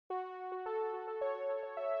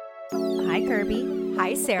Hi, Kirby.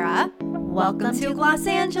 Hi, Sarah. Welcome to Los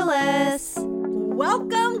Angeles.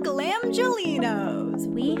 Welcome, Glamgelinos.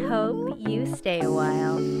 We hope you stay a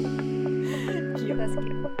while. That's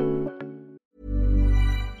cute.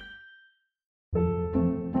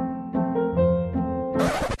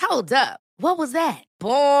 Hold up. What was that?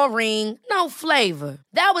 Boring. No flavor.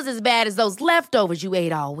 That was as bad as those leftovers you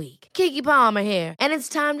ate all week. Keke Palmer here. And it's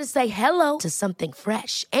time to say hello to something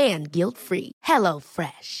fresh and guilt-free. Hello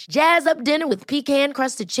Fresh. Jazz up dinner with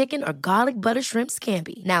pecan-crusted chicken or garlic butter shrimp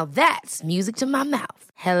scampi. Now that's music to my mouth.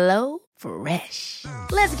 Hello Fresh.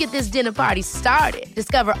 Let's get this dinner party started.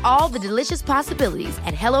 Discover all the delicious possibilities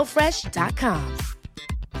at hellofresh.com.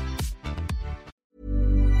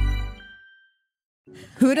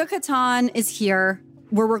 Huda Kattan is here.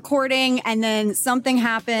 We're recording, and then something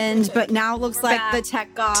happened, but now it looks like the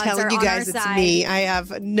tech gods telling are you on guys our it's side. me. I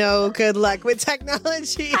have no good luck with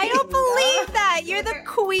technology. I don't believe that. You're the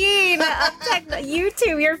queen of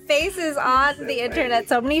YouTube. Your face is on the internet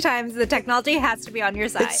so many times. The technology has to be on your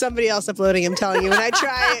side. It's somebody else uploading, I'm telling you. When I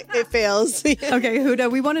try, it fails. Okay,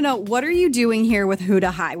 Huda, we want to know, what are you doing here with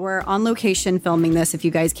Huda High? We're on location filming this, if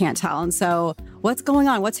you guys can't tell. And so what's going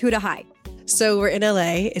on? What's Huda High? So we're in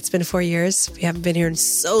LA. It's been 4 years. We haven't been here in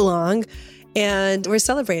so long. And we're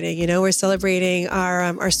celebrating, we're celebrating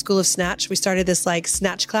our School of Snatch. We started this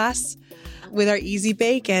Snatch class with our Easy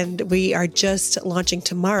Bake, and we are just launching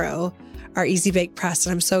tomorrow our Easy Bake Press.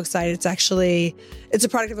 And I'm so excited. It's a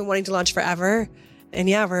product I've been wanting to launch forever. And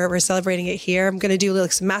yeah, we're celebrating it here. I'm going to do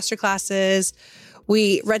some master classes.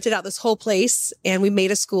 We rented out this whole place and we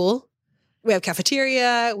made a school. We have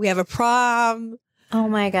cafeteria. We have a prom. Oh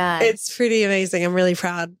my God. It's pretty amazing. I'm really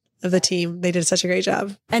proud of the team. They did such a great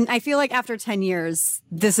job. And I feel like after 10 years,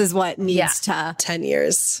 this is what needs to... 10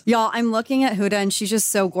 years. Y'all, I'm looking at Huda and she's just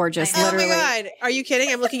so gorgeous, literally. Oh my God. Are you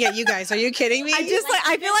kidding? I'm looking at you guys. Are you kidding me? I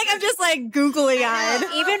feel like I'm just googly-eyed.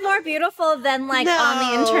 Even more beautiful than on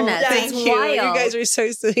the internet. Thank That's you. wild. You guys are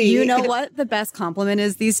so sweet. You know what the best compliment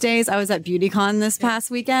is these days? I was at BeautyCon this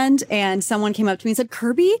past weekend and someone came up to me and said,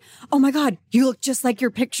 Kirby, oh my God, you look just like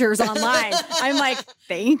your pictures online. I'm like,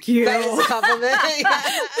 thank you. That is a compliment.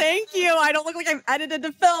 Thank you. I don't look like I'm edited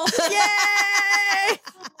to film. Yay!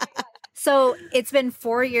 So it's been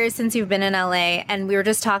 4 years since you've been in LA, and we were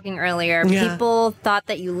just talking earlier. Yeah. People thought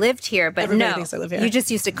that you lived here, but Everybody no, thinks I live here. you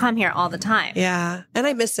just used to come here all the time. Yeah. And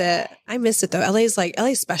I miss it. I miss it though.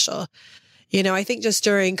 LA's special. I think just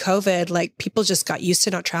during COVID, people just got used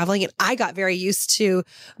to not traveling, and I got very used to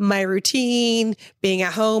my routine, being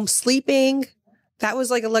at home, sleeping. That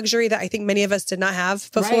was a luxury that I think many of us did not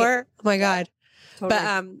have before. Right. Oh my God. Totally.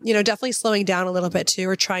 But, definitely slowing down a little bit too,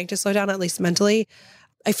 or trying to slow down at least mentally.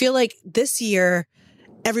 I feel like this year,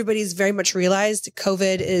 everybody's very much realized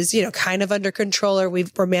COVID is, kind of under control, or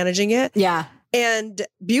we're managing it. Yeah. And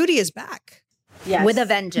beauty is back. Yes. With a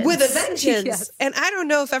vengeance. Yes. And I don't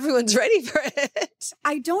know if everyone's ready for it.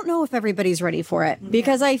 I don't know if everybody's ready for it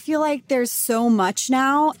because I feel like there's so much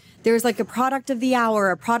now. There's a product of the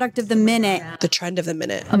hour, a product of the minute. The trend of the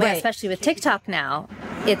minute. Oh, right. Especially with TikTok now.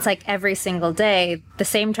 It's every single day, the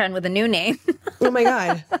same trend with a new name. Oh my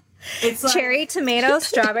God. It's cherry, tomato,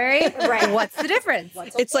 strawberry. Right. What's the difference?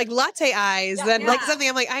 It's latte eyes. Yeah, then something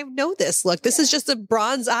I'm I know this look. This is just a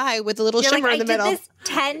bronze eye with a little shimmer in the middle. I did this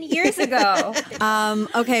 10 years ago.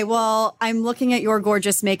 Okay, well, I'm looking at your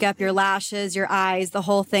gorgeous makeup, your lashes, your eyes, the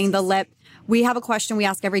whole thing, the lip. We have a question we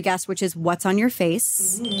ask every guest, which is, what's on your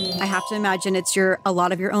face? I have to imagine it's a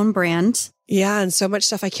lot of your own brand. Yeah, and so much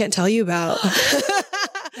stuff I can't tell you about.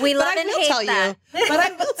 We love and hate that. But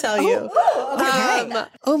I will tell you. Okay.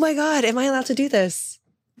 Oh my God, am I allowed to do this?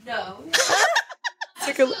 No.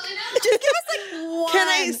 Just give us one.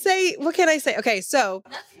 What can I say? Okay, so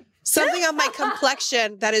something on my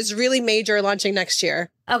complexion that is really major launching next year.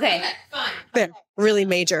 Okay, fine. There, really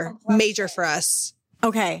major for us.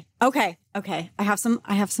 Okay. I have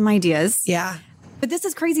some ideas. Yeah. But this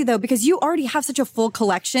is crazy though, because you already have such a full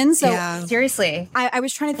collection. So seriously, I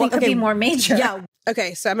was trying to think. What could be more major? Yeah.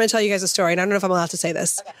 Okay, so I'm going to tell you guys a story, and I don't know if I'm allowed to say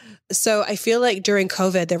this. Okay. So I feel like during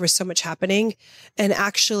COVID, there was so much happening. And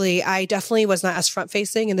actually, I definitely was not as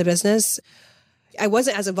front-facing in the business. I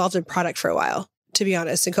wasn't as involved in product for a while, to be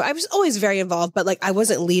honest. And I was always very involved, but I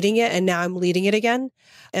wasn't leading it, and now I'm leading it again.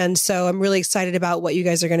 And so I'm really excited about what you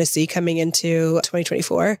guys are going to see coming into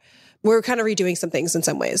 2024. We're kind of redoing some things in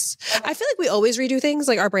some ways. I feel like we always redo things,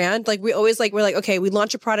 our brand. We always we're okay, we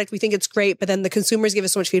launch a product, we think it's great, but then the consumers give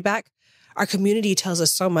us so much feedback. Our community tells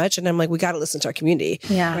us so much, and I'm we got to listen to our community.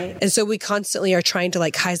 Yeah. Right. And so we constantly are trying to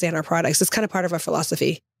Kaizen our products. It's kind of part of our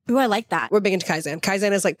philosophy. Ooh, I like that. We're big into Kaizen.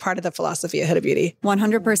 Kaizen is like part of the philosophy of Huda Beauty.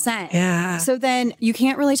 100%. Yeah. So then you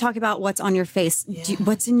can't really talk about what's on your face.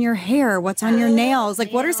 What's in your hair? What's on your nails?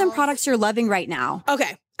 Like, what are some products you're loving right now?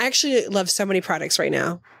 Okay. I actually love so many products right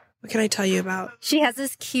now. What can I tell you about? She has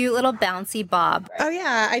this cute little bouncy bob. Oh,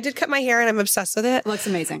 yeah. I did cut my hair and I'm obsessed with it. It looks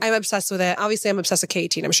amazing. I'm obsessed with it. Obviously, I'm obsessed with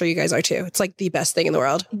K18. I'm sure you guys are too. It's like the best thing in the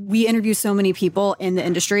world. We interview so many people in the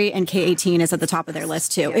industry, and K18 is at the top of their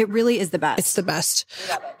list too. It really is the best. It's the best.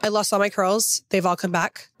 I lost all my curls. They've all come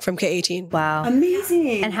back from K18. Wow.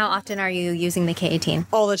 amazing. And how often are you using the K18?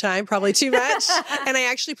 All the time, probably too much. And I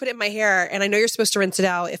actually put it in my hair, and I know you're supposed to rinse it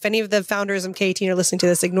out. If any of the founders of K18 are listening to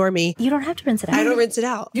this, ignore me. You don't have to rinse it out. I don't rinse it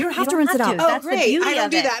out. You don't have to rinse it out. to. That's the beauty I don't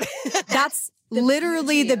of do it. that. That's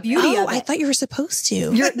literally the beauty Oh, of it. I thought you were supposed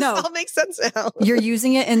to. No. This all makes sense now. You're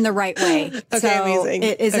using it in the right way. Okay, amazing.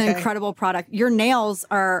 It is an Okay. incredible product. Your nails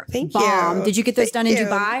are Thank bomb. you. Did you get those Thank done in you.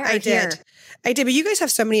 Dubai or I here? did. I did. But you guys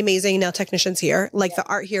have so many amazing nail technicians here. Like the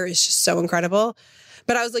art here is just so incredible.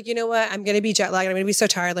 But I was like, you know what? I'm going to be jet lagged. I'm going to be so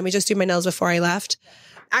tired. Let me just do my nails before I left.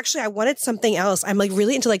 Actually, I wanted something else. I'm like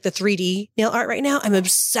really into like the 3D nail art right now. I'm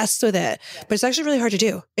obsessed with it, but it's actually really hard to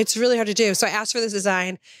do. It's really hard to do. So I asked for this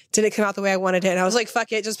design. Didn't come out the way I wanted it. And I was like, fuck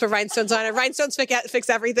it. Just put rhinestones on it. Rhinestones fix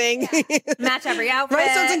everything. Match every outfit.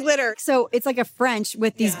 Rhinestones and glitter. So it's like a French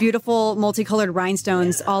with these beautiful multicolored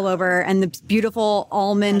rhinestones all over and the beautiful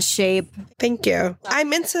almond shape. Thank you.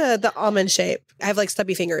 I'm into the almond shape. I have like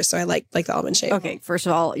stubby fingers, so I like the almond shape. Okay, first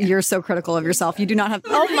of all, you're so critical of yourself. You do not have.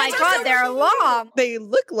 Oh my God, they're long. They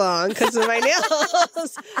look long because of my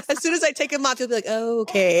nails. As soon as I take them off, you'll be like, oh,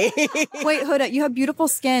 okay. Wait, Huda, you have beautiful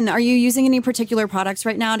skin. Are you using any particular products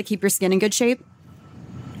right now to keep your skin in good shape?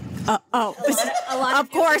 Of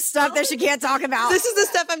course, stuff that she can't talk about. This is the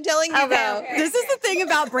stuff I'm telling you about. This is the thing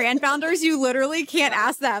about brand founders. You literally can't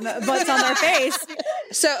ask them what's on their face.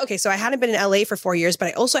 So I hadn't been in LA for 4 years, but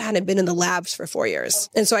I also hadn't been in the labs for 4 years.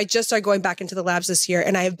 And so I just started going back into the labs this year,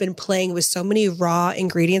 and I have been playing with so many raw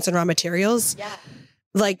ingredients and raw materials. Yeah.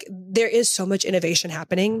 Like there is so much innovation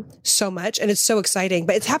happening, so much, and it's so exciting,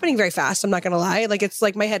 but it's happening very fast. I'm not going to lie. Like it's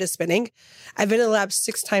like my head is spinning. I've been in the lab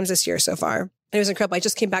 6 times this year so far. And it was incredible. I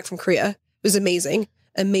just came back from Korea. It was amazing.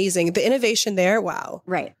 Amazing. The innovation there. Wow.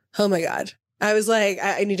 Right. Oh my God. I was like,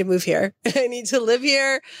 I need to move here. I need to live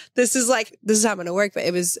here. This is how I'm going to work. But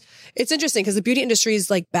it's interesting because the beauty industry is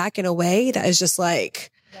like back in a way that is just like,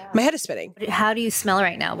 my head is spinning. How do you smell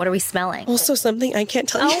right now? What are we smelling? Also something I can't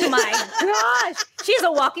tell you. Oh my gosh. She's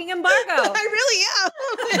a walking embargo. I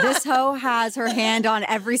really am. This hoe has her hand on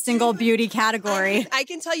every single beauty category. I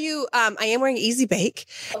can tell you, I am wearing Easy Bake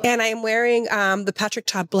and I am wearing the Patrick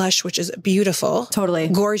Ta blush, which is beautiful. Totally.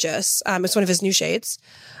 Gorgeous. It's one of his new shades.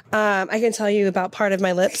 I can tell you about part of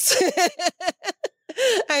my lips.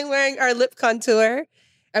 I'm wearing our lip contour.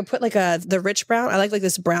 I put like the rich brown. I like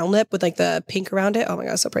this brown lip with like the pink around it. Oh my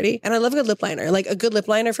God, so pretty. And I love a good lip liner. Like a good lip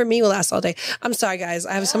liner for me will last all day. I'm sorry, guys.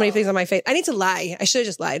 I have so many things on my face. I need to lie. I should have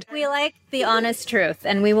just lied. We like the honest truth,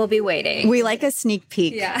 and we will be waiting. We like a sneak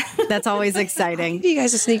peek. Yeah. That's always exciting. Give you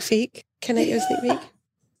guys a sneak peek. Can I give a sneak peek?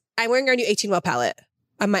 I'm wearing our new 18 Well palette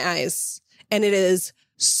on my eyes. And it is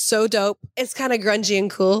so dope. It's kind of grungy and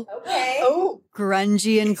cool. Okay. Oh,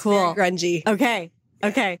 Grungy and cool. grungy.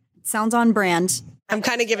 Okay. Sounds on brand. I'm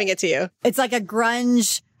kind of giving it to you. It's like a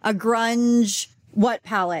grunge what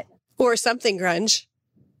palette? Or something grunge.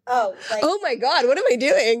 Oh my God, what am I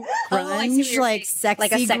doing? Grunge, like sexy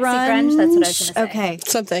Like a sexy grunge? grunge? That's what I was gonna say. Okay.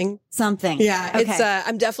 Something. Yeah, Okay. it's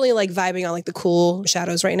I'm definitely like vibing on like the cool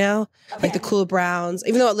shadows right now. Like the cool browns.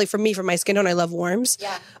 Even though like for my skin tone, I love warms.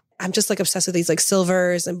 Yeah. I'm just like obsessed with these like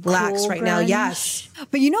silvers and blacks Cool right now. grunge. Yes.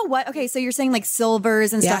 But you know what? Okay, so you're saying like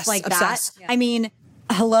silvers and Yes, stuff like obsessed. that. I mean,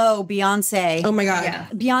 hello, Beyonce. Oh my God. Yeah.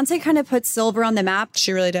 Beyonce kind of put silver on the map.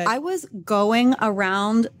 She really did. I was going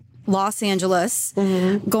around Los Angeles,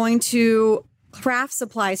 Mm-hmm. going to craft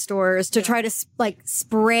supply stores to try to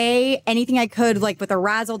spray anything I could, like with a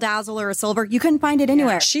razzle dazzle or a silver. You couldn't find it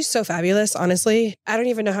anywhere. She's so fabulous, honestly. I don't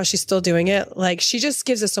even know how she's still doing it. Like she just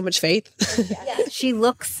gives us so much faith. She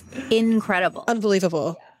looks incredible.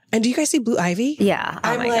 Unbelievable. And do you guys see Blue Ivy? Yeah. Oh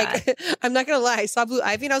I'm my like, God. I'm not gonna lie. I saw Blue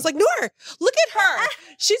Ivy and I was like, Noor, look at her.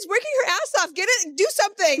 She's working her ass off. Get it, do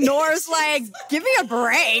something. Nora's like, give me a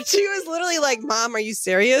break. She was literally like, Mom, are you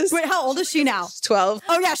serious? Wait, how old is she now? 12.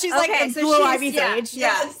 Oh yeah, she's Okay, like so Blue she's- Ivy's yeah, age.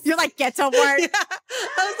 yes. You're like, get to work. I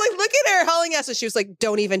was like, look at her hauling ass. And she was like,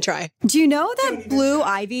 don't even try. Do you know that Blue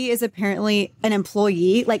Ivy is apparently an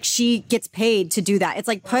employee? Like she gets paid to do that. It's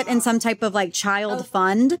like put in some type of like child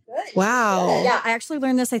fund. Wow. Yeah, I actually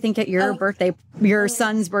learned this, I think, at your birthday, your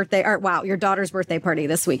son's birthday, or wow, your daughter's birthday party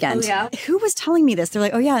this weekend. Oh, yeah? Who was telling me this? They're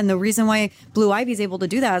like, oh yeah, and the reason why Blue Ivy's able to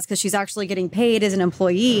do that is because she's actually getting paid as an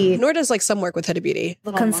employee. Nor does like some work with Huda Beauty.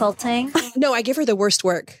 Consulting. No, I give her the worst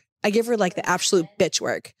work. I give her like the absolute bitch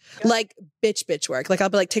work. Like bitch work. Like I'll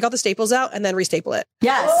be like, take all the staples out and then restaple it.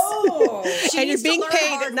 Yes. And you're being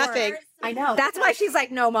paid nothing. I know. That's why she's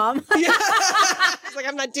like, no, mom. Yeah. It's like,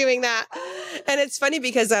 I'm not doing that. And it's funny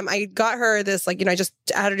because I got her this, like, I just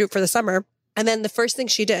had her do it for the summer. And then the first thing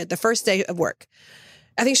she did, the first day of work,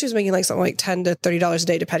 I think she was making like something like $10 to $30 a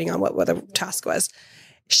day, depending on what the task was.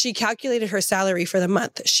 She calculated her salary for the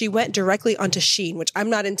month. She went directly onto Shein, which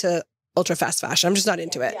I'm not into ultra fast fashion. I'm just not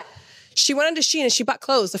into it. Yeah. She went onto Shein and she bought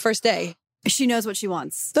clothes the first day. She knows what she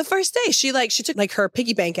wants. The first day, she took like her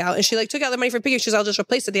piggy bank out and she like took out the money for piggy. She was, I'll just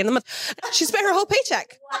replace it at the end of the month. She spent her whole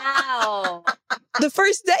paycheck. Wow. The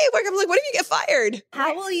first day of work, I'm like, what if you get fired?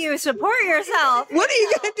 How will you support yourself? What are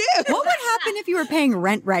you going to do? What would happen if you were paying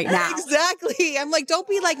rent right now? Exactly. I'm like, don't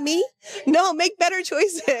be like me. No, make better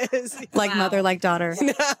choices. Like mother, like daughter.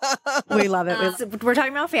 We love it. So we're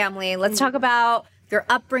talking about family. Let's talk about your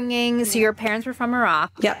upbringing. So your parents were from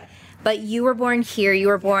Iraq. Yep. But you were born here. You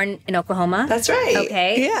were born in Oklahoma. That's right.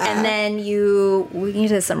 Okay. Yeah. And then we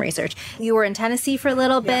did some research. You were in Tennessee for a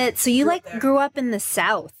little bit. So you grew up in the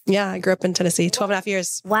South. Yeah, I grew up in Tennessee, 12 and a half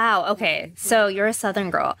years. Wow. Okay. So you're a Southern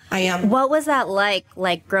girl. I am. What was that like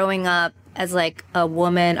growing up as like a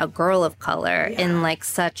woman, a girl of color in like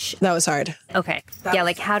such... That was hard. Okay. Yeah.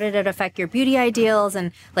 Like how did it affect your beauty ideals?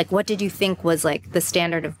 And like what did you think was like the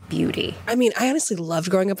standard of beauty? I mean, I honestly loved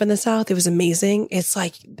growing up in the South. It was amazing. It's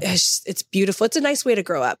like, it's beautiful. It's a nice way to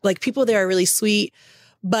grow up. Like people there are really sweet.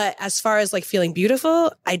 But as far as like feeling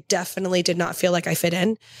beautiful, I definitely did not feel like I fit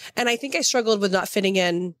in. And I think I struggled with not fitting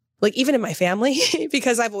in, like even in my family,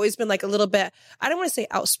 because I've always been like a little bit, I don't want to say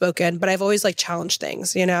outspoken, but I've always like challenged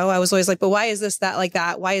things, I was always like, but why is this that like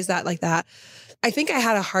that? Why is that like that? I think I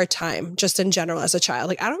had a hard time just in general as a child.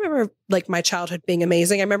 Like I don't remember like my childhood being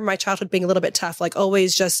amazing. I remember my childhood being a little bit tough, like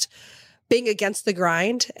always just being against the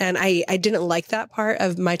grind. And I didn't like that part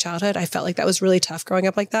of my childhood. I felt like that was really tough growing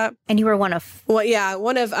up like that. And you were one of... Well, yeah,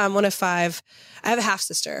 one of five. I have a half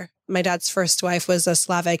sister. My dad's first wife was a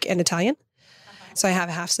Slavic and Italian. So I have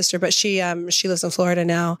a half sister, but she lives in Florida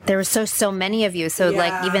now. There were so many of you. So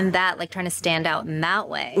like even that, like trying to stand out in that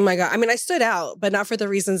way. Oh my God. I mean, I stood out, but not for the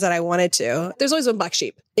reasons that I wanted to. There's always one black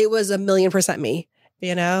sheep. It was 1,000,000% me.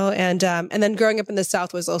 And then growing up in the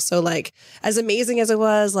South was also like, as amazing as it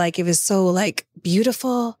was, like, it was so like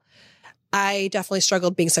beautiful. I definitely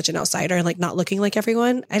struggled being such an outsider and like not looking like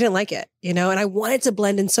everyone. I didn't like it, and I wanted to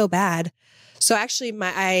blend in so bad. So actually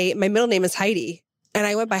my middle name is Heidi and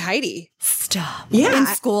I went by Heidi. Stop. Yeah. In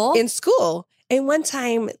school? In school. And one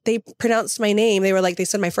time they pronounced my name. They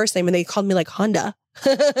said my first name and they called me like Honda.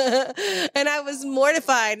 And I was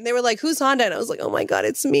mortified. And they were like, who's Honda? And I was like, oh my God,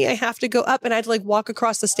 it's me. I have to go up. And I had to like walk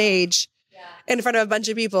across the stage in front of a bunch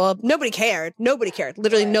of people. Nobody cared.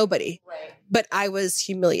 Literally nobody. Right. But I was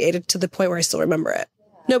humiliated to the point where I still remember it.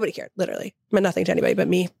 Nobody cared. Literally. It meant nothing to anybody but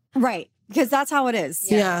me. Right. Because that's how it is.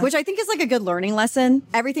 Yeah. Which I think is like a good learning lesson.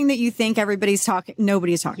 Everything that you think everybody's talking,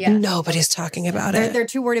 nobody's talking. Yeah. Nobody's talking about it. They're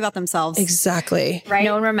too worried about themselves. Exactly. Right.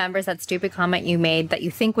 No one remembers that stupid comment you made that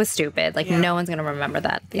you think was stupid. Like no one's going to remember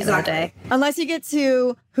that at the end of the day. Unless you get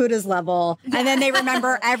to Huda's level and then they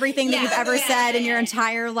remember everything that you've ever said in your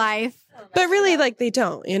entire life. But really, like, they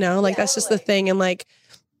don't, like, that's just the thing. And like,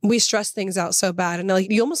 we stress things out so bad. And like,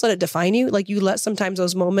 you almost let it define you. Like you let sometimes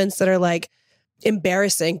those moments that are like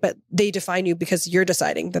embarrassing, but they define you because you're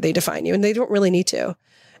deciding that they define you and they don't really need to.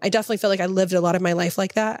 I definitely feel like I lived a lot of my life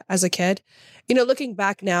like that as a kid. Looking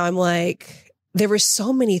back now, I'm like, there were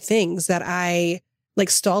so many things that I like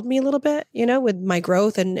stalled me a little bit, with my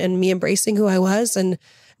growth and me embracing who I was. And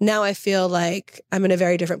now I feel like I'm in a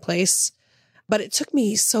very different place. But it took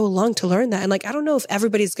me so long to learn that. And like, I don't know if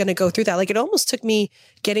everybody's going to go through that. Like, it almost took me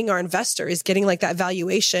getting our investors, getting like that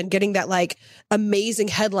valuation, getting that like amazing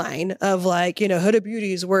headline of like, Huda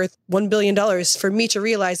Beauty is worth $1 billion for me to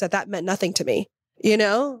realize that meant nothing to me,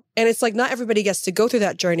 And it's like, not everybody gets to go through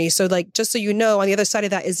that journey. So like, just so you know, on the other side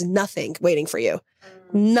of that is nothing waiting for you.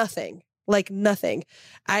 Nothing. Like nothing.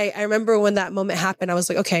 I remember when that moment happened, I was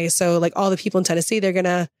like, okay, so like all the people in Tennessee, they're going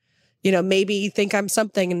to, maybe think I'm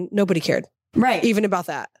something, and nobody cared. Right. Even about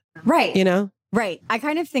that. Right. Right. I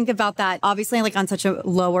kind of think about that, obviously, like on such a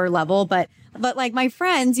lower level, but like my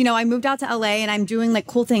friends, you know, I moved out to LA and I'm doing like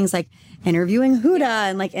cool things like interviewing Huda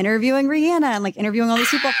and like interviewing Rihanna and like interviewing all these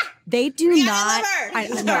people. They do not. I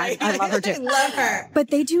love her. I love her too. I love her. But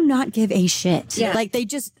they do not give a shit. Yeah. Like they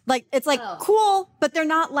just like, it's like cool, but they're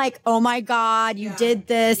not like, oh my God, you did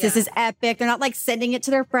this. This is epic. They're not like sending it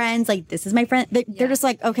to their friends. Like, this is my friend. They're just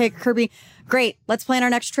like, okay, Kirby, great. Let's plan our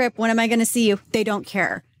next trip. When am I going to see you? They don't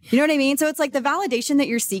care. You know what I mean? So it's like the validation that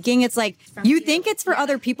you're seeking. It's like you think it's for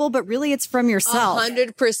other people, but really it's from yourself.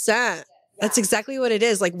 100%. That's exactly what it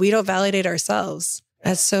is. Like we don't validate ourselves.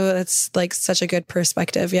 That's like such a good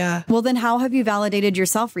perspective. Yeah. Well, then how have you validated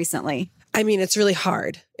yourself recently? I mean, it's really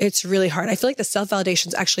hard. It's really hard. I feel like the self-validation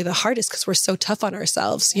is actually the hardest because we're so tough on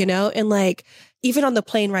ourselves, you know? And like, even on the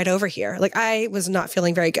plane right over here, like I was not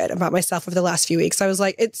feeling very good about myself over the last few weeks. I was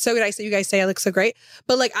like, it's so nice that you guys say I look so great.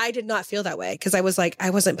 But like, I did not feel that way because I was like,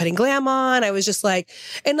 I wasn't putting glam on. I was just like,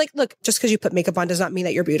 and like, look, just because you put makeup on does not mean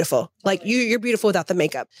that you're beautiful. Like you're beautiful without the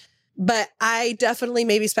makeup. But I definitely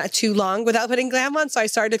maybe spent too long without putting glam on. So I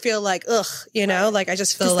started to feel like, ugh, you know, like I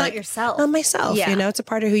just feel Just like not yourself. I'm myself, Yeah. you know, it's a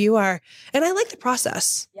part of who you are. And I like the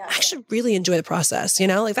process. I actually really enjoy the process, you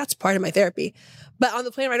know, like that's part of my therapy. But on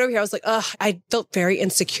the plane right over here, I was like, ugh, I felt very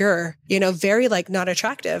insecure, you know, very like not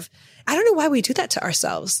attractive. I don't know why we do that to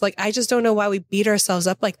ourselves. Like, I just don't know why we beat ourselves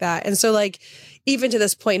up like that. And so like, even to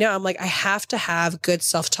this point now, I'm like, I have to have good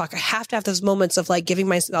self-talk. I have to have those moments of like giving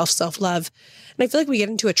myself self-love. And I feel like we get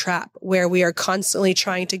into a trap where we are constantly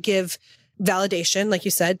trying to give validation, like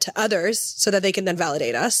you said, to others so that they can then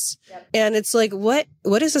validate us. Yep. And it's like, what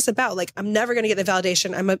is this about? Like, I'm never going to get the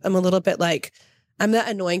validation. I'm a little bit like, I'm that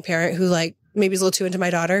annoying parent who like maybe is a little too into my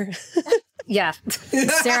daughter. Yeah.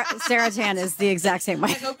 Sarah Tan is the exact same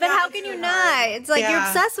way. But how can you not? It's like you're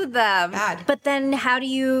obsessed with them. Bad. But then how do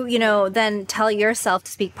you, then tell yourself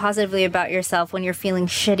to speak positively about yourself when you're feeling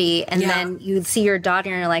shitty and then you see your daughter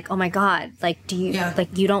and you're like, oh my God, like, do you,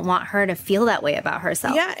 like, you don't want her to feel that way about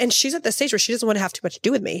herself. Yeah. And she's at the stage where she doesn't want to have too much to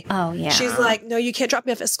do with me. Oh, yeah. She's like, no, you can't drop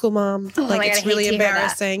me off at school, Mom. Oh, like, my God, it's I really hate to hear that.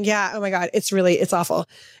 embarrassing. Yeah. Oh my God. It's awful.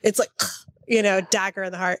 It's like, dagger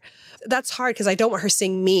in the heart. That's hard because I don't want her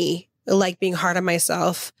seeing me like being hard on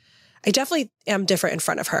myself. I definitely am different in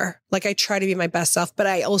front of her. Like I try to be my best self, but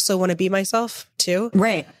I also want to be myself too.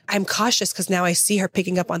 Right. I'm cautious because now I see her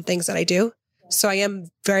picking up on things that I do. So I am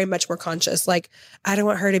very much more conscious. Like I don't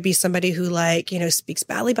want her to be somebody who like, speaks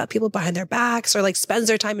badly about people behind their backs or like spends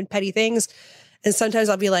their time in petty things. And sometimes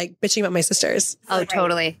I'll be like bitching about my sisters. Oh,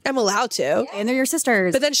 totally. I'm allowed to. And they're your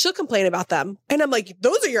sisters. But then she'll complain about them. And I'm like,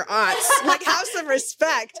 those are your aunts. Like have some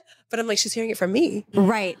respect. But I'm like, she's hearing it from me.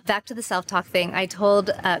 Right. Back to the self-talk thing. I told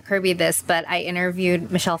Kirby this, but I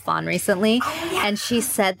interviewed Michelle Phan recently. And she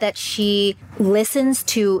said that she listens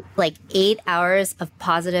to like 8 hours of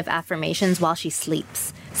positive affirmations while she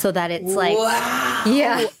sleeps. So that it's like,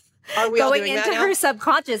 yeah, Are we all going doing into that now? her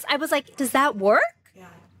subconscious. I was like, does that work?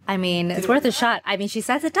 I mean, it's worth a shot. I mean, she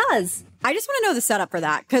says it does. I just want to know the setup for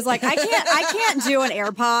that because, like, I can't do an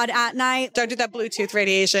AirPod at night. Don't do that Bluetooth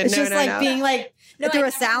radiation. It's just being like through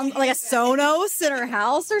a sound like a Sonos in her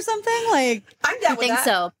house or something. Like, I'm down I with think that.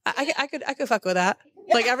 so. I could fuck with that.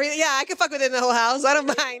 Like I could fuck with it in the whole house. I don't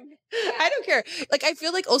mind. I don't care. Like I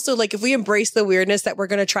feel like also like if we embrace the weirdness that we're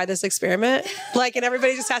gonna try this experiment, like and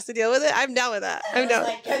everybody just has to deal with it. I'm down with that. I'm down.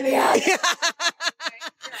 get me out.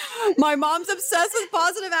 My mom's obsessed with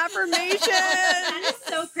positive affirmation.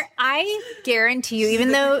 So I guarantee you,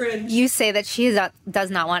 even though you say that she does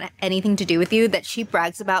not want anything to do with you, that she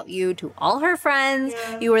brags about you to all her friends.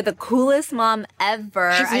 Yeah. You are the coolest mom ever.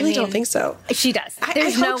 I really don't think so. She does.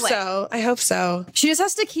 There's no hope way. So. I hope so. She just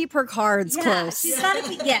has to keep her cards close. She's gotta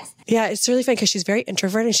be, yes. Yeah, it's really funny because she's very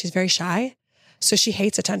introverted and she's very shy. So she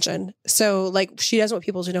hates attention. So like she doesn't want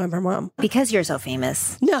people to know I'm her mom. Because you're so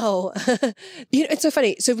famous. No. It's so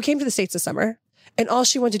funny. So we came to the States this summer and all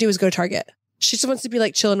she wanted to do was go to Target. She just wants to be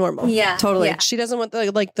like chill and normal. Yeah. Totally. Yeah. She doesn't want the.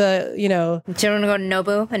 Do you want to go to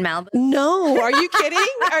Nobu in Malibu? No. Are you kidding?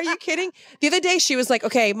 Are you kidding? The other day she was like,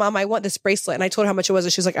 okay, Mom, I want this bracelet. And I told her how much it was.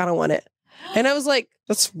 And she was like, I don't want it. And I was like,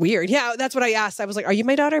 that's weird. Yeah, that's what I asked. I was like, are you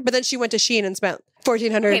my daughter? But then she went to Shein and spent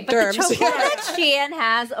 1,400 dirhams. The chokehold that Shein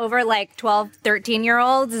has over like 12,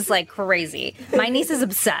 13-year-olds is like crazy. My niece is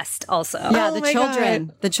obsessed also. Yeah, Oh the my children.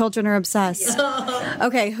 God. The children are obsessed.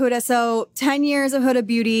 Okay, Huda, so 10 years of Huda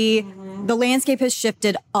Beauty, the landscape has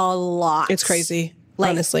shifted a lot. It's crazy,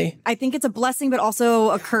 Like, honestly. I think it's a blessing, but also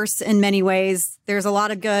a curse in many ways. There's a lot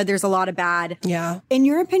of good, there's a lot of bad. Yeah. In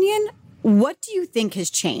your opinion, what do you think has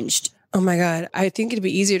changed? Oh my God. I think it'd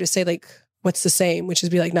be easier to say like, what's the same, which is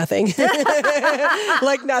be like nothing.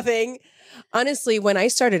 Like nothing. Honestly, when I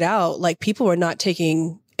started out, like people were not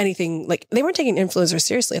taking anything like they weren't taking influencers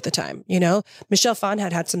seriously at the time. Michelle Phan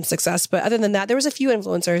had some success, but other than that, there was a few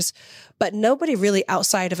influencers, but nobody really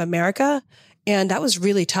outside of America. And that was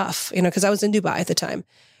really tough, because I was in Dubai at the time.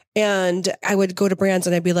 And I would go to brands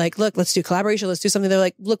and I'd be like, look, let's do collaboration. Let's do something. They're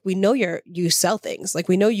like, look, we know you sell things. Like,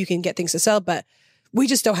 we know you can get things to sell, but we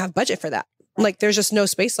just don't have budget for that. Like, there's just no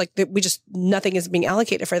space. Like, nothing is being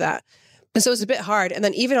allocated for that. And so it's a bit hard. And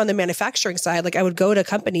then even on the manufacturing side, like I would go to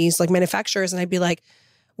companies like manufacturers and I'd be like,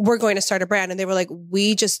 we're going to start a brand. And they were like,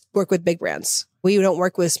 we just work with big brands. We don't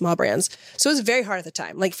work with small brands. So it was very hard at the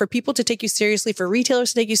time. Like, for people to take you seriously, for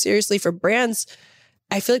retailers to take you seriously, for brands,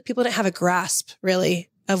 I feel like people didn't have a grasp really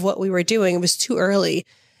of what we were doing. It was too early.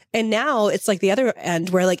 And now it's like the other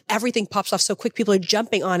end where like everything pops off so quick. People are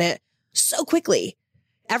jumping on it so quickly.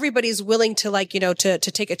 Everybody's willing to to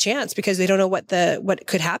take a chance because they don't know what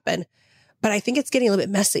could happen. But I think it's getting a little bit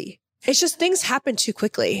messy. It's just things happen too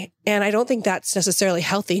quickly. And I don't think that's necessarily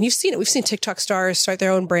healthy. And you've seen it. We've seen TikTok stars start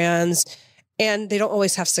their own brands and they don't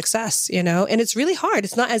always have success, and it's really hard.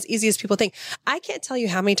 It's not as easy as people think. I can't tell you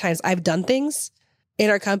how many times I've done things in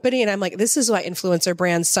our company and I'm like, this is why influencer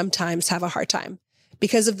brands sometimes have a hard time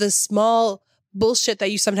because of the small bullshit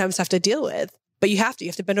that you sometimes have to deal with. But you have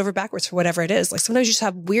to bend over backwards for whatever it is. Like, sometimes you just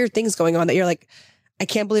have weird things going on that you're like, I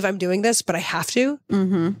can't believe I'm doing this, but I have to.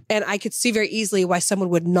 Mm-hmm. And I could see very easily why someone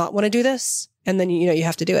would not want to do this. And then, you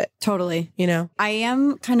have to do it. Totally. I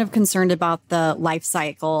am kind of concerned about the life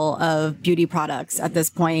cycle of beauty products at this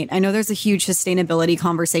point. I know there's a huge sustainability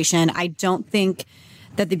conversation. I don't think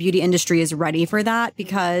that the beauty industry is ready for that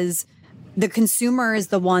because the consumer is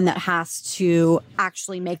the one that has to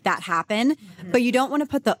actually make that happen. Mm-hmm. But you don't want to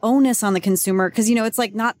put the onus on the consumer because, it's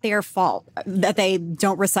like not their fault that they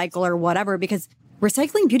don't recycle or whatever, because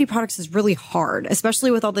recycling beauty products is really hard,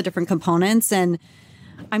 especially with all the different components. And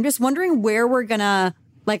I'm just wondering where we're going to,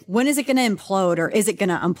 like, when is it going to implode or is it going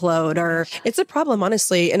to implode? Or it's a problem,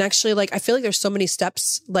 honestly. And actually, like, I feel like there's so many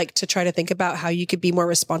steps, like, to try to think about how you could be more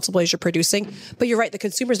responsible as you're producing. But you're right. The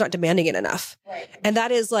consumer's not demanding it enough. Right. And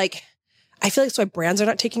that is like, I feel like that's why brands are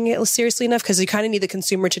not taking it seriously enough because you kind of need the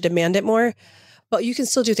consumer to demand it more. But you can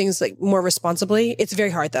still do things like more responsibly. It's very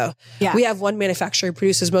hard though. Yeah. We have one manufacturer who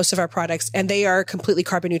produces most of our products and they are completely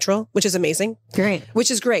carbon neutral, which is amazing. Great.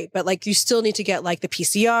 Which is great. But like, you still need to get like the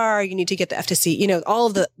PCR, you need to get the FTC, all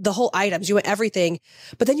of the whole items, you want everything.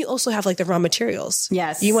 But then you also have like the raw materials.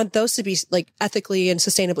 Yes. You want those to be like ethically and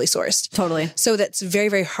sustainably sourced. Totally. So that's very,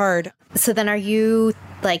 very hard. So then are you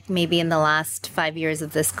like maybe in the last 5 years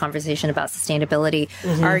of this conversation about sustainability,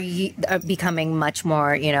 are you becoming much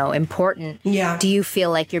more, important? Yeah. Do you feel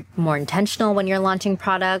like you're more intentional when you're launching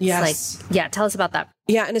products? Yes. Like, yeah, tell us about that.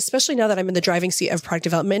 Yeah. And especially now that I'm in the driving seat of product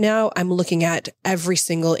development now, I'm looking at every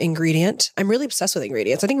single ingredient. I'm really obsessed with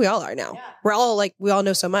ingredients. I think we all are now. Yeah. We're all like, we all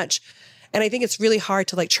know so much. And I think it's really hard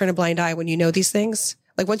to like turn a blind eye when you know these things.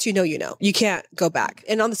 Like, once you know, you can't go back.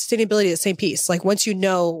 And on the sustainability, the same piece. Like, once you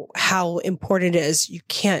know how important it is, you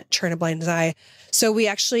can't turn a blind eye. So we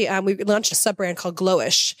actually, we launched a sub brand called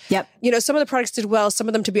Glowish. Yep. Some of the products did well. Some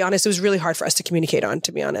of them, to be honest, it was really hard for us to communicate on,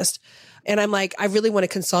 to be honest. And I'm like, I really want to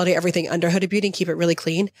consolidate everything under Huda Beauty and keep it really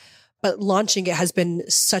clean. But launching it has been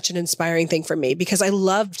such an inspiring thing for me because I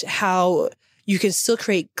loved how you can still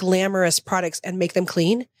create glamorous products and make them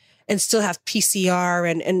clean and still have PCR.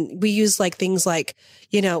 And we use like things like,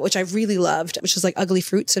 which I really loved, which is like ugly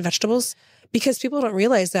fruits and vegetables, because people don't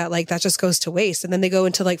realize that like that just goes to waste. And then they go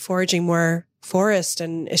into like foraging more forest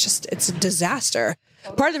and it's a disaster.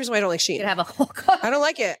 Part of the reason why I don't like Shein. You have a whole I don't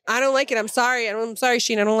like it. I'm sorry. I'm sorry,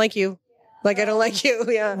 Shein. I don't like you. Like, I don't like you.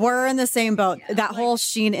 Yeah. We're in the same boat. That whole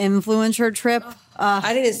Shein influencer trip.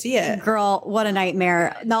 I didn't see it. Girl, what a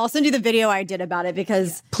nightmare. Now I'll send you the video I did about it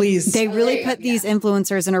because please, they really put these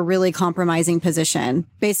influencers in a really compromising position.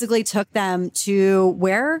 Basically took them to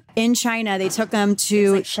where? In China. They took them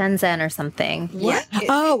to like Shenzhen or something. What?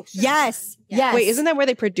 Oh, yes. Yes. Wait, isn't that where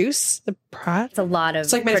they produce the product? It's a lot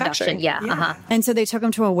of like production. Yeah. And so they took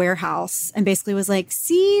them to a warehouse and basically was like,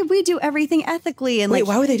 see, we do everything ethically. And wait, like,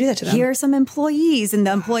 why would they do that to them? Here are some employees. And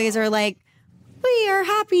the employees are like, we are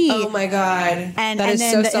happy. Oh my God. And that is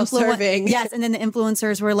then so self-serving. Yes. And then the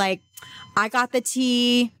influencers were like, I got the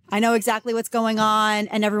tea. I know exactly what's going on.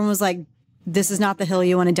 And everyone was like, this is not the hill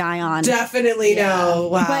you want to die on. Definitely no.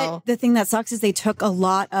 Wow. But the thing that sucks is they took a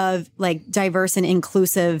lot of like diverse and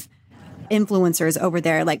inclusive influencers over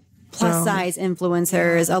there, like plus size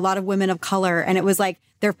influencers, a lot of women of color. And it was like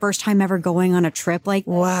their first time ever going on a trip. Like,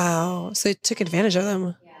 wow. So they took advantage of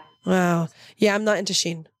them. Yeah. Wow. Yeah. I'm not into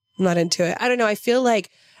Shein. I'm not into it. I don't know. I feel like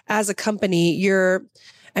as a company,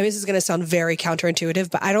 I mean, this is going to sound very counterintuitive,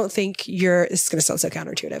 but I don't think this is going to sound so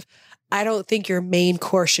counterintuitive. I don't think your main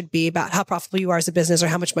course should be about how profitable you are as a business or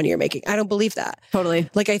how much money you're making. I don't believe that. Totally.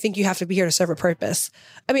 Like, I think you have to be here to serve a purpose.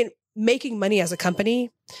 I mean, making money as a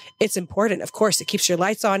company, it's important. Of course, it keeps your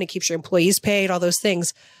lights on, it keeps your employees paid, all those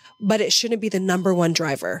things, but it shouldn't be the number one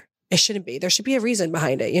driver. It shouldn't be. There should be a reason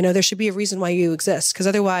behind it. There should be a reason why you exist. Because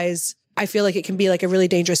otherwise, I feel like it can be like a really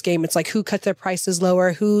dangerous game. It's like who cut their prices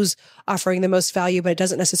lower, who's offering the most value, but it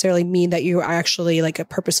doesn't necessarily mean that you are actually like a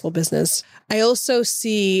purposeful business. I also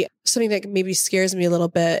see something that maybe scares me a little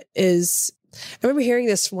bit is, I remember hearing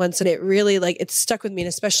this once and it really it's stuck with me, and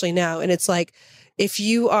especially now. And it's like, if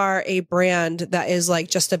you are a brand that is like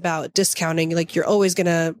just about discounting, like you're always going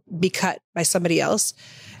to be cut by somebody else.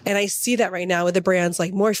 And I see that right now with the brands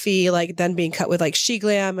like Morphe, like then being cut with like She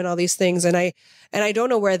Glam and all these things. And I don't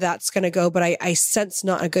know where that's going to go, but I sense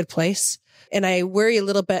not a good place. And I worry a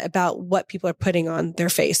little bit about what people are putting on their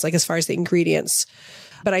face, like as far as the ingredients.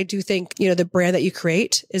 But I do think, the brand that you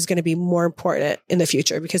create is going to be more important in the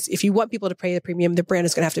future, because if you want people to pay the premium, the brand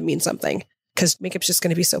is going to have to mean something, because makeup's just going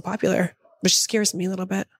to be so popular, which scares me a little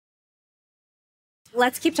bit.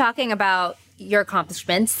 Let's keep talking about your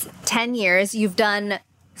accomplishments. 10 years, you've done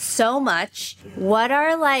so much. What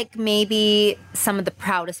are like maybe some of the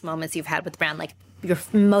proudest moments you've had with the brand? Like your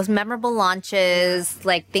most memorable launches,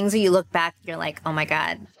 like things that you look back, you're like, oh my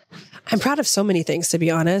God. I'm proud of so many things, to be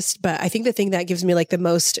honest. But I think the thing that gives me like the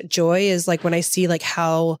most joy is like when I see like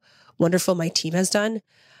how wonderful my team has done.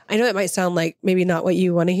 I know it might sound like maybe not what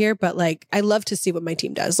you want to hear, but like I love to see what my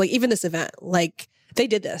team does. Like even this event, like they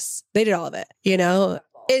did this, they did all of it,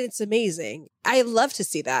 It's amazing. I love to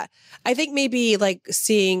see that. I think maybe like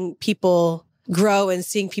seeing people grow and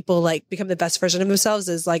seeing people like become the best version of themselves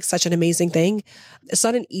is like such an amazing thing. It's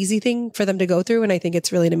not an easy thing for them to go through. And I think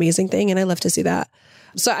it's really an amazing thing. And I love to see that.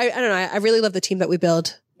 So I don't know. I really love the team that we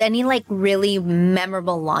build. Any like really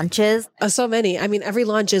memorable launches? So many. I mean, every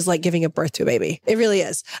launch is like giving a birth to a baby. It really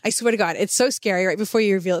is. I swear to God, it's so scary right before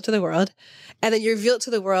you reveal it to the world. And then you reveal it to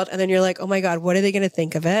the world and then you're like, oh my God, what are they going to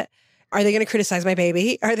think of it? Are they going to criticize my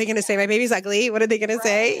baby? Are they going to say my baby's ugly? What are they going to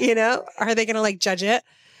say? Are they going to like judge it?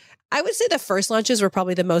 I would say the first launches were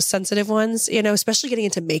probably the most sensitive ones, especially getting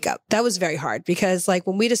into makeup. That was very hard because like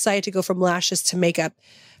when we decided to go from lashes to makeup,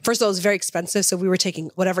 first of all, it was very expensive. So we were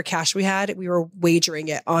taking whatever cash we had, we were wagering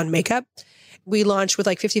it on makeup. We launched with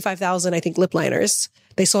like 55,000, I think, lip liners.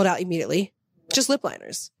 They sold out immediately, just lip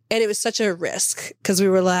liners. And it was such a risk because we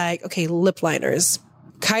were like, okay, lip liners.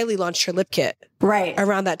 Kylie launched her lip kit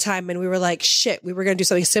around that time. And we were like, shit, we were going to do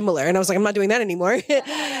something similar. And I was like, I'm not doing that anymore. and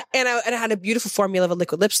I had a beautiful formula of a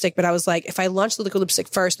liquid lipstick, but I was like, if I launch the liquid lipstick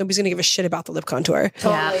first, nobody's going to give a shit about the lip contour.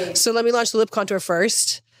 Totally. Yeah. So let me launch the lip contour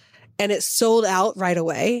first. And it sold out right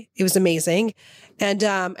away. It was amazing. And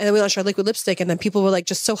then we launched our liquid lipstick and then people were like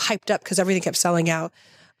just so hyped up because everything kept selling out.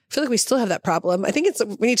 I feel like we still have that problem. I think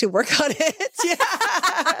we need to work on it.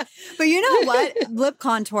 Yeah. But you know what? Lip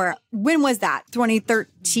contour. When was that?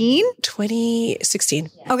 2013? 2016.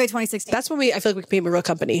 Okay, 2016. That's when I feel like we became a real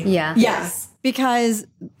company. Yeah. Yes. Because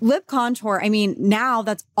lip contour, I mean, now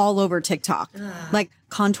that's all over TikTok. Like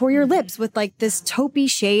contour your lips with like this taupey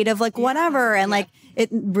shade of like whatever. And like it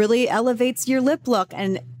really elevates your lip look.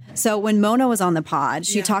 And so when Mona was on the pod,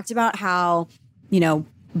 she talked about how,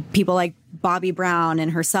 people like Bobbi Brown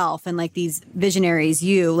and herself and like these visionaries,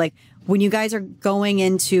 like when you guys are going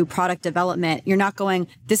into product development, you're not going,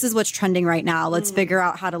 this is what's trending right now. Let's figure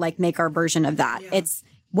out how to like make our version of that. Yeah. It's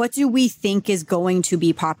what do we think is going to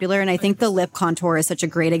be popular? And I think the lip contour is such a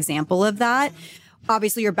great example of that.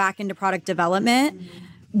 Obviously, you're back into product development.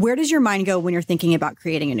 Where does your mind go when you're thinking about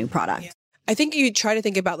creating a new product? Yeah. I think you try to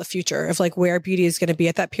think about the future of like where beauty is going to be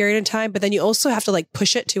at that period in time, but then you also have to like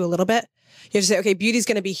push it to a little bit. You have to say, okay, beauty's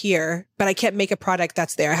going to be here, but I can't make a product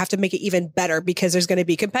that's there. I have to make it even better because there's going to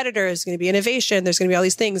be competitors, there's going to be innovation, there's going to be all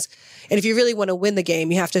these things. And if you really want to win the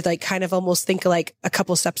game, you have to like kind of almost think like a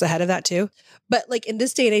couple steps ahead of that too. But like in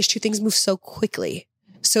this day and age, too, things move so quickly.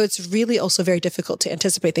 So it's really also very difficult to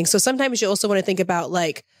anticipate things. So sometimes you also want to think about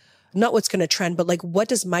like, not what's going to trend, but like, what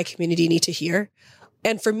does my community need to hear?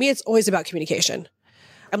 And for me, it's always about communication.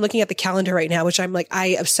 I'm looking at the calendar right now, which I'm like,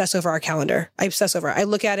 I obsess over our calendar. I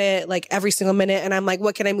look at it like every single minute and I'm like,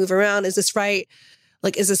 what can I move around? Is this right?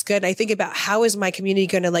 Like, is this good? And I think about how is my community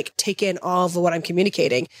going to like take in all of what I'm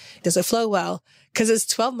communicating? Does it flow well? Because it's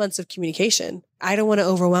 12 months of communication. I don't want to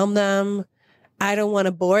overwhelm them. I don't want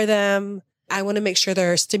to bore them. I want to make sure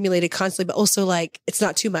they're stimulated constantly, but also like, it's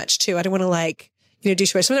not too much too. I don't want to like, do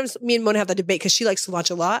too much. Sometimes me and Mona have that debate because she likes to launch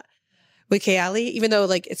a lot with Kayali, even though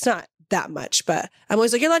like, it's not that much, but I'm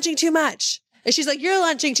always like, you're launching too much. And she's like, you're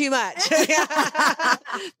lunching too much.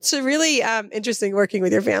 It's really interesting working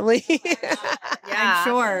with your family. I'm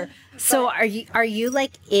sure. So are you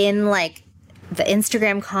like in like the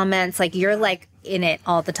Instagram comments? Like you're like in it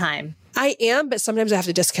all the time? I am, but sometimes I have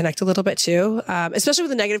to disconnect a little bit too. Especially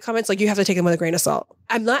with the negative comments, like you have to take them with a grain of salt.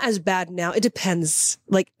 I'm not as bad now. It depends.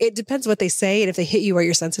 Like it depends what they say and if they hit you where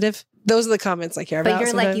you're sensitive. Those are the comments I care about. But you're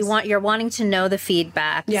sometimes. like you're wanting to know the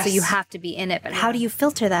feedback, Yes. so you have to be in it. But how do you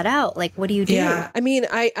filter that out? Like what do you do? Yeah, I mean,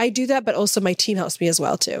 I do that, but also my team helps me as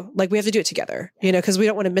well too. Like we have to do it together, because we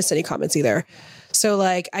don't want to miss any comments either. So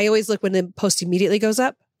like I always look when the post immediately goes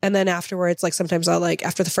up. And then afterwards, like sometimes I'll like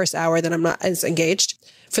after the first hour, then I'm not as engaged.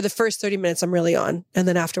 For the first 30 minutes, I'm really on. And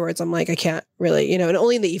then afterwards, I'm like, I can't really, and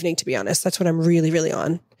only in the evening, to be honest. That's when I'm really, really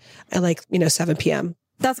on at like, 7 p.m.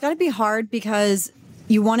 That's got to be hard because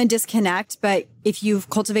you want to disconnect, but if you've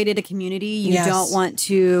cultivated a community, you don't want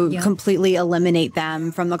to completely eliminate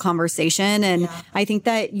them from the conversation. And I think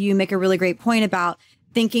that you make a really great point about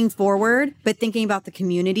thinking forward, but thinking about the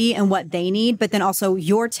community and what they need, but then also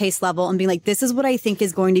your taste level and being like, this is what I think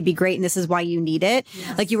is going to be great. And this is why you need it.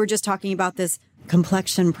 Yes. Like you were just talking about this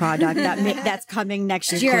complexion product that's coming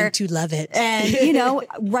next year. You're going to love it. And,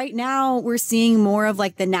 right now we're seeing more of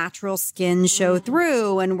like the natural skin show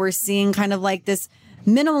through, and we're seeing kind of like this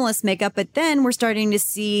minimalist makeup, but then we're starting to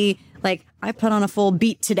see like I put on a full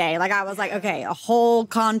beat today. Like I was like, okay, a whole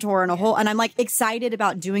contour and I'm like excited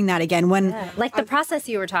about doing that again. Like the process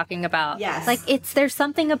you were talking about. Yes. Like there's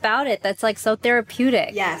something about it that's like so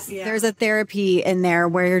therapeutic. Yes. Yeah. There's a therapy in there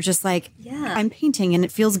where you're just like, I'm painting and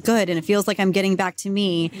it feels good and it feels like I'm getting back to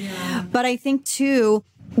me. Yeah. But I think too,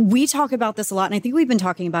 we talk about this a lot, and I think we've been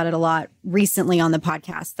talking about it a lot recently on the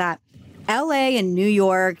podcast, that LA and New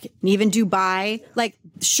York and even Dubai, like,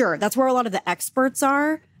 sure, that's where a lot of the experts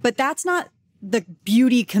are, but that's not the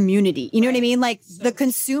beauty community. You know what I mean? Like the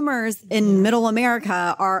consumers in middle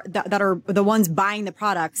America are that are the ones buying the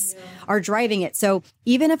products are driving it. So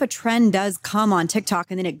even if a trend does come on TikTok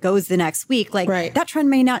and then it goes the next week, like that trend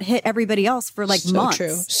may not hit everybody else for like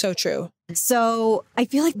months. So true. So I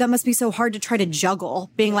feel like that must be so hard to try to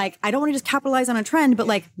juggle, being like, I don't want to just capitalize on a trend, but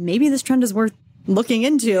like maybe this trend is worth looking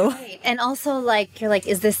into. Right. And also like, you're like,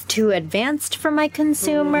 is this too advanced for my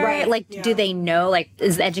consumer? Right. Like, do they know, like,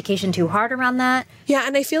 is the education too hard around that? Yeah.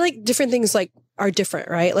 And I feel like different things like are different,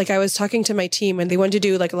 right? Like I was talking to my team and they wanted to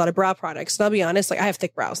do like a lot of brow products. And I'll be honest, like I have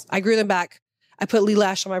thick brows. I grew them back. I put Lee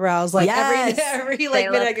Lash on my brows like every like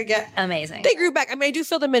minute I could get. Amazing. They grew back. I mean, I do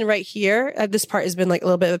fill them in right here. This part has been like a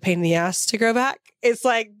little bit of a pain in the ass to grow back. It's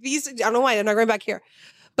like these, I don't know why they're not growing back here.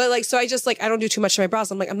 But like, so I just like, I don't do too much to my brows.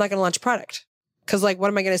 I'm like, I'm not going to launch a product. Cause like, what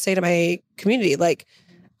am I going to say to my community? Like,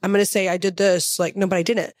 I'm going to say I did this. Like, no, but I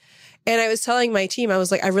didn't. And I was telling my team, I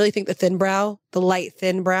was like, I really think the light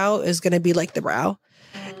thin brow is going to be like the brow.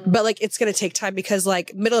 But like, it's going to take time because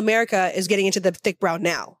like middle America is getting into the thick brow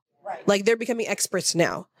now. Right. Like they're becoming experts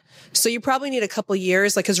now. So you probably need a couple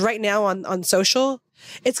years. Like, cause right now on social,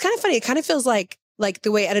 it's kind of funny. It kind of feels like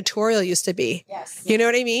the way editorial used to be. Yes. You know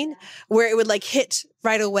what I mean? Where it would like hit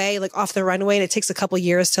right away, like off the runway, and it takes a couple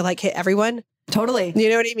years to like hit everyone. Totally. You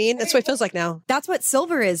know what I mean? That's what it feels like now. That's what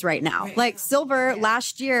silver is right now. Like silver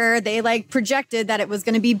last year, they like projected that it was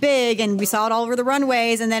going to be big and we saw it all over the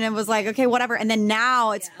runways. And then it was like, okay, whatever. And then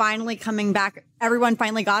now it's finally coming back. Everyone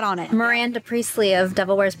finally got on it. Miranda Priestley of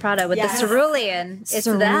Devil Wears Prada with the cerulean. It's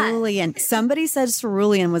cerulean. Somebody said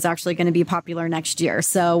cerulean was actually going to be popular next year.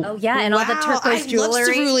 So, and all the turquoise jewelry. I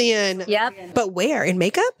love cerulean. Yep. But where? In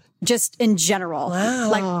makeup? Just in general. Wow.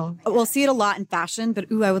 Like we'll see it a lot in fashion, but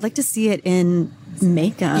I would like to see it in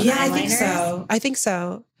makeup. Yeah, I think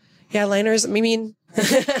so. Yeah, liners. I mean,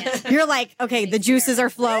 you're like, okay, the juices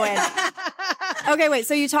are flowing. Okay, wait.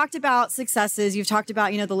 So you talked about successes. You've talked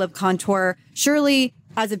about, the lip contour. Surely,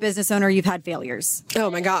 as a business owner, you've had failures.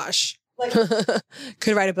 Oh my gosh.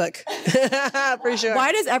 Could write a book for sure.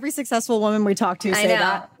 Why does every successful woman we talk to say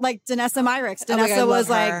that? Like Danessa Myricks. Danessa was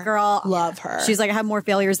like, girl, love her. She's like, I have more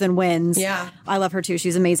failures than wins. Yeah. I love her too.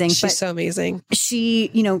 She's amazing. She's so amazing.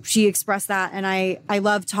 She, she expressed that. And I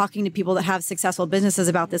love talking to people that have successful businesses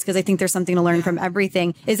about this because I think there's something to learn from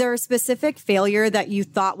everything. Is there a specific failure that you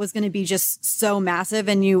thought was going to be just so massive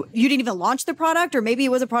and you didn't even launch the product, or maybe it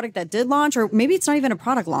was a product that did launch, or maybe it's not even a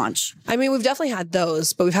product launch? I mean, we've definitely had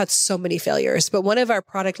those, but we've had so many failures. But one of our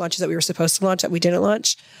product launches that we were supposed to launch that we didn't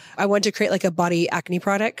launch, I wanted to create like a body acne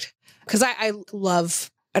product because I don't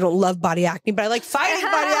love body acne, but I like fighting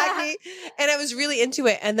body acne, and I was really into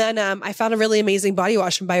it. And then I found a really amazing body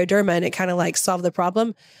wash from Bioderma, and it kind of like solved the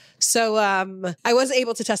problem. So I wasn't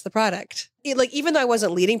able to test the product. Even though I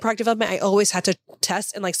wasn't leading product development, I always had to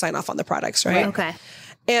test and like sign off on the products, right? Okay.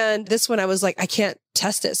 And this one, I was like, I can't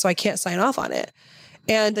test it, so I can't sign off on it.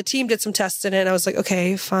 And the team did some tests in it, and I was like,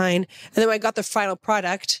 okay, fine. And then when I got the final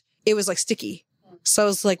product, it was like sticky. So I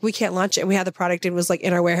was like, we can't launch it. And we had the product, and it was like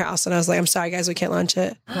in our warehouse. And I was like, I'm sorry, guys, we can't launch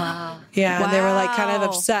it. Wow. Yeah. Wow. And they were like kind of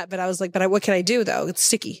upset, but I was like, what can I do though? It's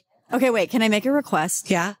sticky. Okay, wait, can I make a request?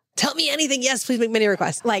 Yeah. Tell me anything. Yes, please make many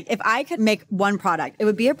requests. Like, if I could make one product, it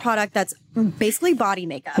would be a product that's basically body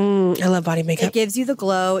makeup. I love body makeup. It gives you the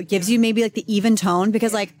glow. It gives you maybe like the even tone,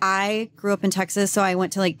 because like I grew up in Texas, so I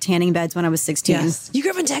went to like tanning beds when I was 16. Yes. You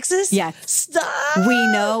grew up in Texas? Yes. Stop. We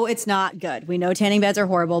know it's not good. We know tanning beds are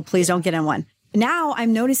horrible. Please don't get in one. Now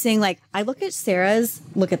I'm noticing, like, I look at Sarah's,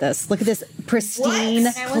 look at this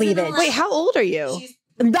pristine cleavage. Wait, how old are you?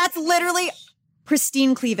 That's literally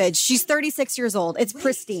pristine cleavage. She's 36 years old. It's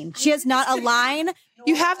pristine. She has not a line.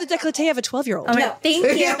 You have the décolleté of a 12-year-old. Oh, no, thank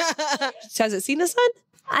you. Has it seen the sun?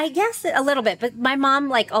 I guess a little bit, but my mom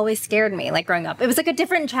like always scared me like growing up. It was like a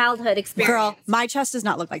different childhood experience. Girl, my chest does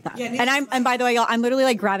not look like that. And by the way, y'all, I'm literally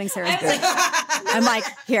like grabbing Sarah's boob. I'm like,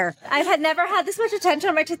 here. I had never had this much attention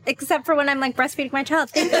on my except for when I'm like breastfeeding my child.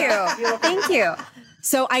 Thank you. Thank you.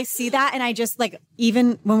 So I see that, and I just like,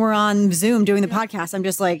 even when we're on Zoom doing the podcast, I'm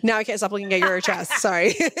just like, Now I can't stop looking at your chest.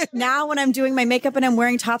 Sorry. now when I'm doing my makeup and I'm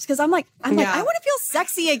wearing tops, because I'm like, I want to feel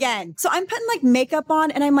sexy again. So I'm putting like makeup on,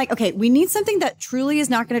 and I'm like, okay, we need something that truly is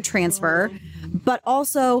not going to transfer, but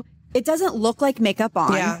also it doesn't look like makeup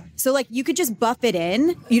on. Yeah. So like you could just buff it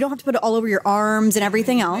in. You don't have to put it all over your arms and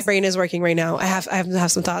everything else. My brain is working right now. I have to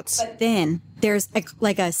have some thoughts. Then there's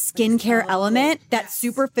like a skincare element that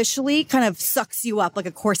superficially kind of sucks you up like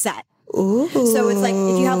a corset. Ooh. So it's like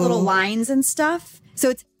if you have little lines and stuff, so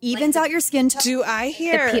it evens out your skin tone. Do I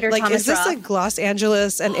hear, Peter like, Thomas is this Roth. a Los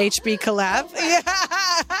Angeles and HB collab? Yeah.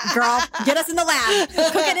 Girl, get us in the lab.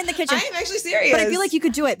 Cook it in the kitchen. I am actually serious. But I feel like you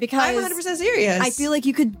could do it because I'm 100% serious. I feel like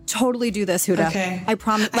you could totally do this, Huda. Okay. I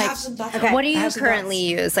promise. I Like, have some thoughts. okay. What do I you have some currently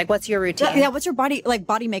use? Like, what's your routine? Yeah, what's your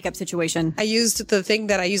body makeup situation? I used the thing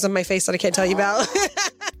that I use on my face that I can't tell you about.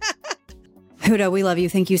 Huda, we love you.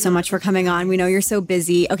 Thank you so much for coming on. We know you're so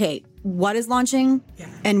busy. Okay, what is launching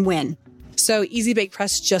and when? So Easy Bake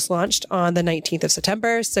Press just launched on the 19th of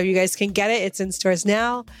September. So you guys can get it. It's in stores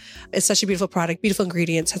now. It's such a beautiful product, beautiful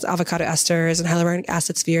ingredients, has avocado esters and hyaluronic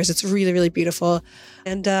acid spheres. It's really, really beautiful.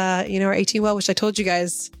 And, our 18 Well, which I told you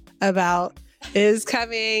guys about, is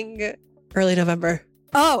coming early November.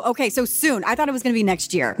 Oh, okay. So soon. I thought it was going to be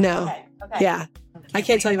next year. No. Okay. Yeah. I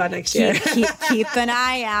can't tell you about next year. Keep an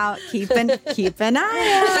eye out. Keep an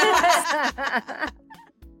eye out.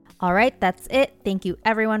 All right, that's it. Thank you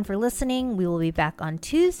everyone for listening. We will be back on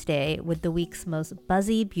Tuesday with the week's most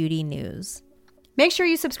buzzy beauty news. Make sure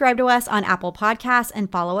you subscribe to us on Apple Podcasts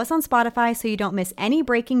and follow us on Spotify so you don't miss any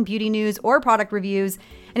breaking beauty news or product reviews.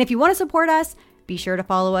 And if you want to support us, be sure to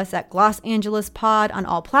follow us at Los Angeles Pod on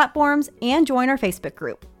all platforms and join our Facebook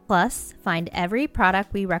group. Plus, find every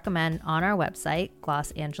product we recommend on our website,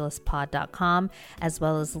 glossangelespod.com, as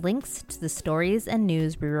well as links to the stories and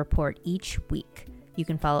news we report each week. You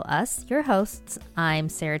can follow us, your hosts. I'm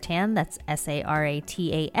Sarah Tan, that's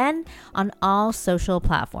Saratan, on all social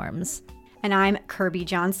platforms. And I'm Kirby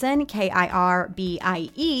Johnson,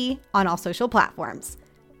 Kirbie, on all social platforms.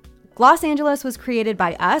 Los Angeles was created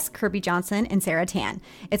by us, Kirby Johnson and Sarah Tan.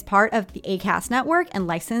 It's part of the ACAST network and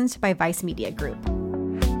licensed by Vice Media Group.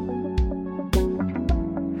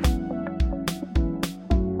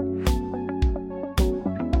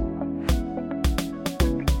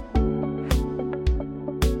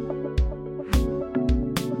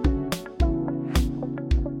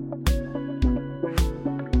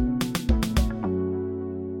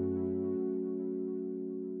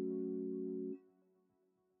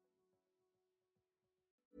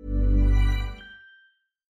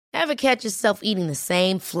 Ever catch yourself eating the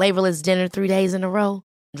same flavorless dinner 3 days in a row?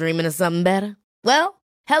 Dreaming of something better? Well,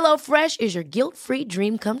 HelloFresh is your guilt-free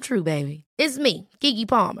dream come true, baby. It's me, Keke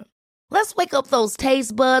Palmer. Let's wake up those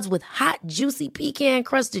taste buds with hot, juicy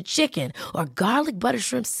pecan-crusted chicken or garlic butter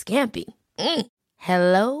shrimp scampi.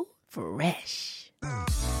 Hello Fresh.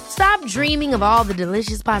 Stop dreaming of all the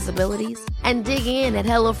delicious possibilities and dig in at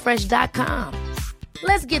HelloFresh.com.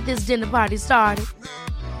 Let's get this dinner party started.